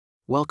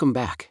Welcome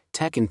back,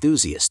 tech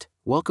enthusiast.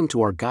 Welcome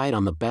to our guide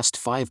on the best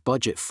 5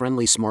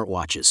 budget-friendly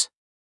smartwatches.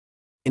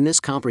 In this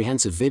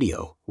comprehensive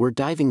video, we're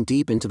diving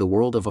deep into the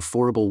world of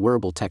affordable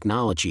wearable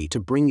technology to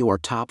bring you our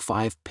top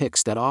 5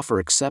 picks that offer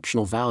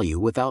exceptional value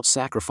without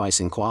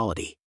sacrificing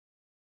quality.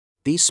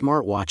 These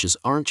smartwatches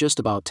aren't just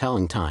about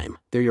telling time,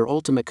 they're your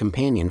ultimate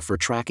companion for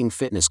tracking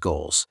fitness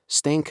goals,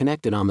 staying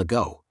connected on the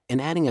go, and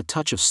adding a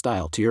touch of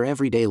style to your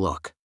everyday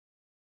look.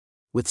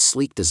 With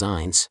sleek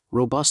designs,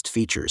 robust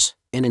features,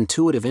 and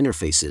intuitive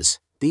interfaces,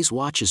 these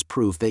watches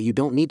prove that you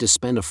don't need to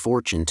spend a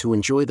fortune to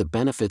enjoy the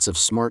benefits of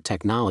smart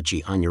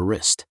technology on your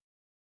wrist.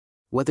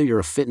 Whether you're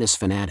a fitness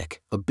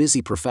fanatic, a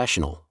busy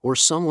professional, or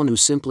someone who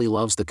simply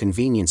loves the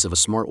convenience of a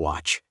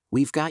smartwatch,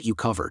 we've got you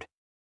covered.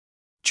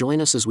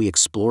 Join us as we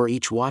explore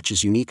each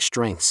watch's unique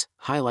strengths,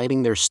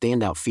 highlighting their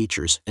standout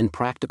features and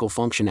practical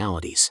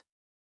functionalities.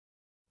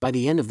 By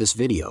the end of this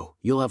video,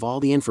 you'll have all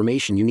the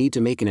information you need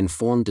to make an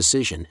informed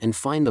decision and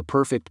find the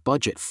perfect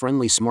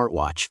budget-friendly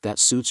smartwatch that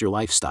suits your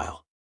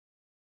lifestyle.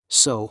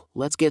 So,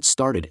 let's get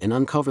started and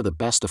uncover the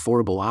best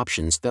affordable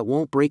options that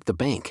won't break the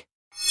bank.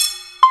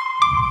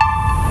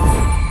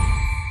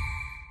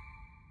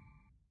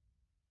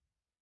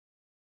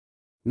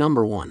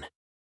 Number 1.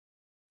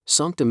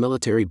 SUNKTA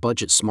Military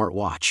Budget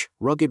Smartwatch,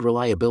 rugged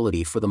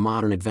reliability for the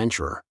modern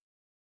adventurer.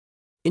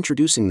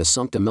 Introducing the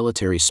SUNKTA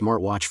Military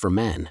Smartwatch for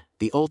Men,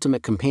 the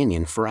ultimate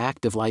companion for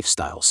active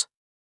lifestyles.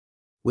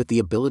 With the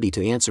ability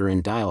to answer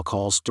and dial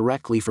calls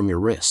directly from your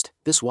wrist,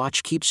 this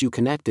watch keeps you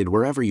connected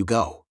wherever you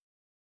go.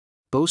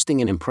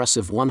 Boasting an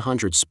impressive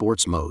 100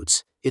 sports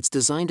modes, it's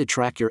designed to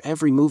track your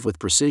every move with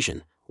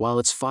precision, while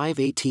its 5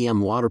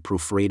 ATM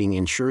waterproof rating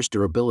ensures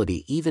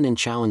durability even in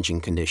challenging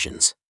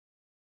conditions.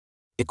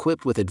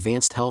 Equipped with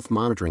advanced health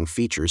monitoring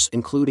features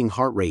including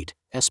heart rate,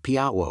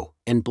 SPO,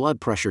 and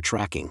blood pressure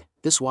tracking,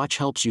 this watch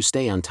helps you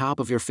stay on top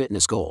of your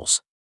fitness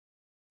goals.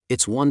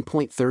 Its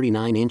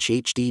 1.39-inch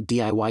HD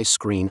DIY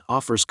screen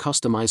offers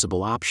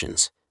customizable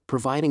options,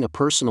 providing a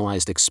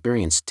personalized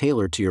experience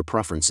tailored to your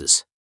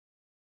preferences.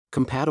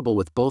 Compatible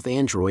with both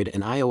Android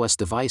and iOS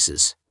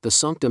devices, the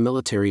SUNKTA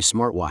Military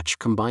Smartwatch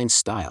combines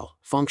style,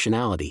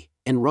 functionality,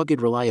 and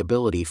rugged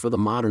reliability for the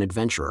modern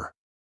adventurer.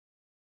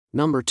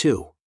 Number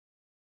 2.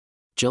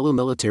 JELLOO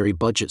Military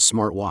Budget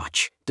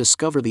Smartwatch,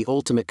 discover the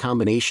ultimate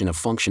combination of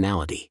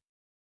functionality.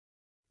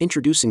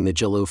 Introducing the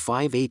JELLOO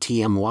 5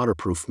 ATM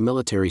waterproof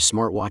military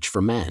smartwatch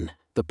for men,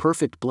 the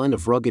perfect blend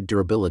of rugged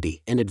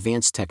durability and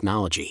advanced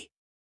technology.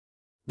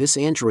 This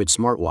Android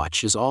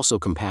smartwatch is also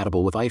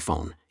compatible with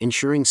iPhone,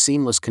 ensuring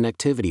seamless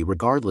connectivity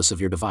regardless of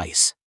your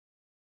device.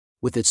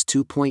 With its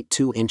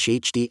 2.2-inch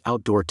HD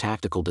outdoor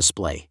tactical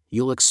display,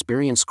 you'll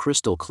experience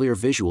crystal clear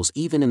visuals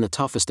even in the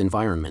toughest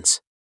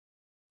environments.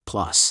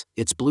 Plus,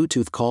 its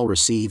Bluetooth call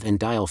receive and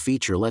dial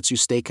feature lets you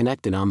stay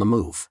connected on the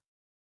move.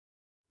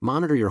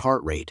 Monitor your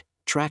heart rate,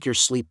 track your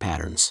sleep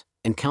patterns,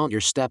 and count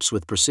your steps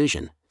with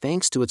precision,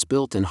 thanks to its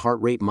built-in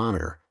heart rate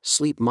monitor,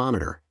 sleep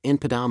monitor,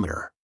 and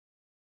pedometer.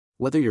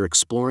 Whether you're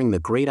exploring the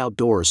great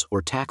outdoors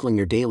or tackling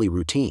your daily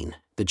routine,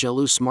 the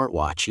JELLOO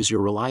smartwatch is your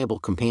reliable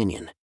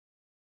companion.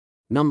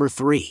 Number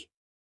 3.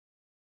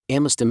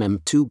 AMAZTIM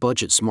M2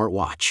 Budget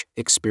Smartwatch,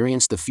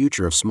 experience the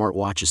future of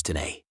smartwatches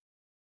today.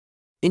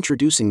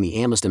 Introducing the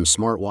AMAZTIM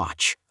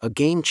smartwatch, a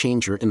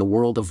game-changer in the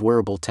world of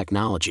wearable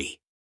technology.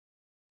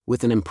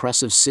 With an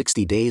impressive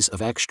 60 days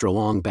of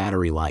extra-long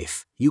battery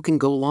life, you can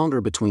go longer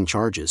between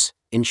charges,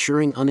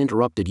 ensuring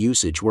uninterrupted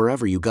usage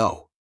wherever you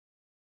go.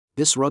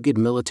 This rugged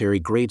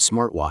military-grade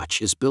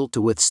smartwatch is built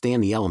to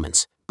withstand the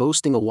elements,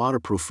 boasting a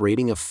waterproof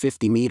rating of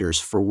 50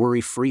 meters for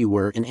worry-free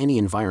wear in any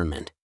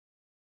environment.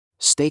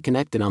 Stay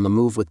connected on the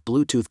move with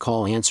Bluetooth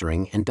call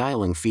answering and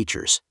dialing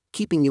features,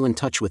 keeping you in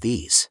touch with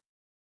ease.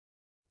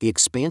 The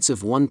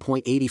expansive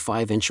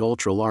 1.85-inch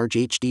ultra-large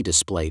HD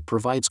display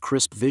provides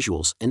crisp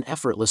visuals and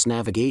effortless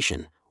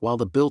navigation, while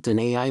the built-in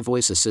AI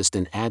voice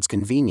assistant adds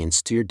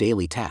convenience to your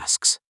daily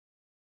tasks.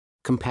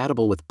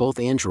 Compatible with both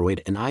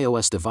Android and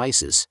iOS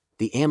devices,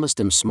 the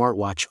AMAZTIM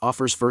smartwatch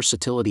offers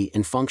versatility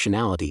and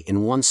functionality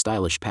in one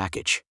stylish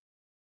package.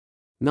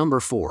 Number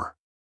 4.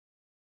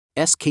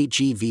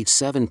 SKG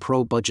V7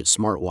 Pro Budget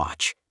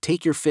Smartwatch,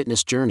 take your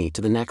fitness journey to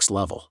the next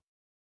level.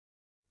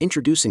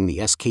 Introducing the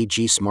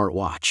SKG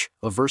Smartwatch,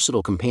 a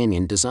versatile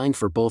companion designed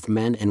for both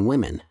men and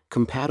women,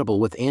 compatible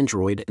with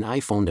Android and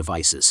iPhone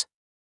devices.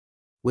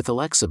 With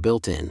Alexa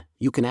built in,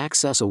 you can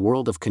access a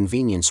world of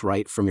convenience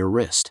right from your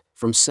wrist,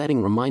 from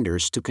setting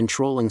reminders to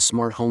controlling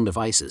smart home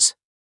devices.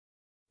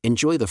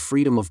 Enjoy the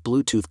freedom of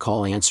Bluetooth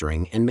call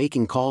answering and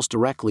making calls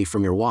directly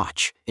from your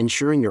watch,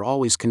 ensuring you're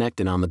always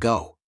connected on the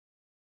go.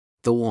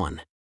 The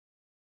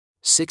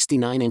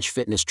 1.69-inch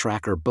fitness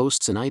tracker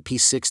boasts an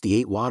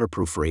IP68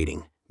 waterproof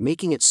rating,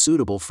 making it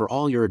suitable for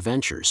all your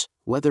adventures,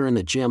 whether in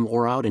the gym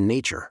or out in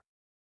nature.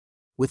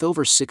 With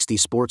over 60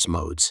 sports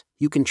modes,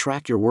 you can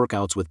track your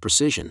workouts with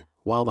precision,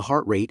 while the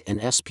heart rate and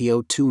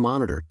SPO2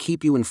 monitor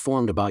keep you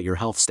informed about your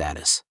health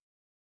status.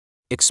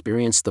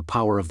 Experience the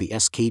power of the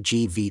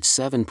SKG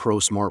V7 Pro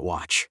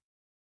smartwatch.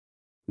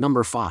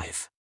 Number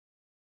 5.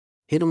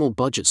 HIDAMEL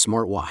Budget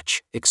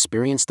Smartwatch.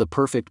 Experience the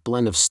perfect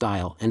blend of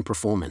style and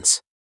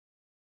performance.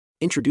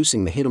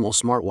 Introducing the HIDAMEL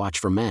Smartwatch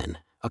for Men,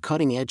 a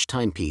cutting-edge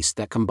timepiece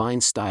that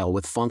combines style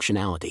with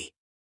functionality.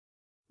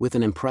 With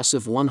an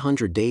impressive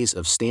 100 days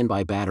of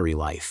standby battery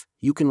life,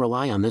 you can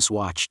rely on this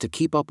watch to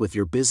keep up with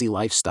your busy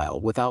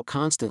lifestyle without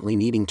constantly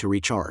needing to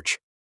recharge.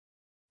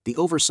 The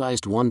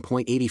oversized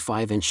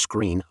 1.85-inch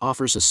screen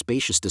offers a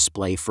spacious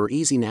display for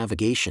easy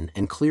navigation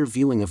and clear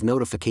viewing of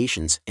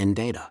notifications and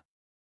data.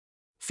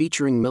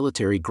 Featuring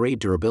military-grade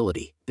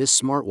durability,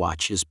 this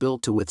smartwatch is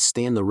built to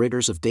withstand the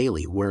rigors of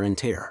daily wear and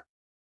tear.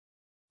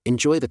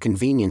 Enjoy the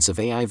convenience of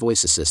AI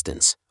voice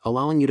assistance,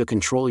 allowing you to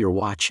control your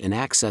watch and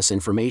access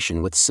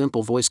information with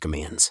simple voice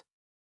commands.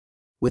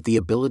 With the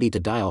ability to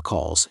dial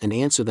calls and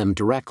answer them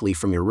directly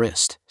from your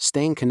wrist,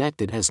 staying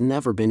connected has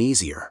never been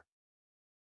easier.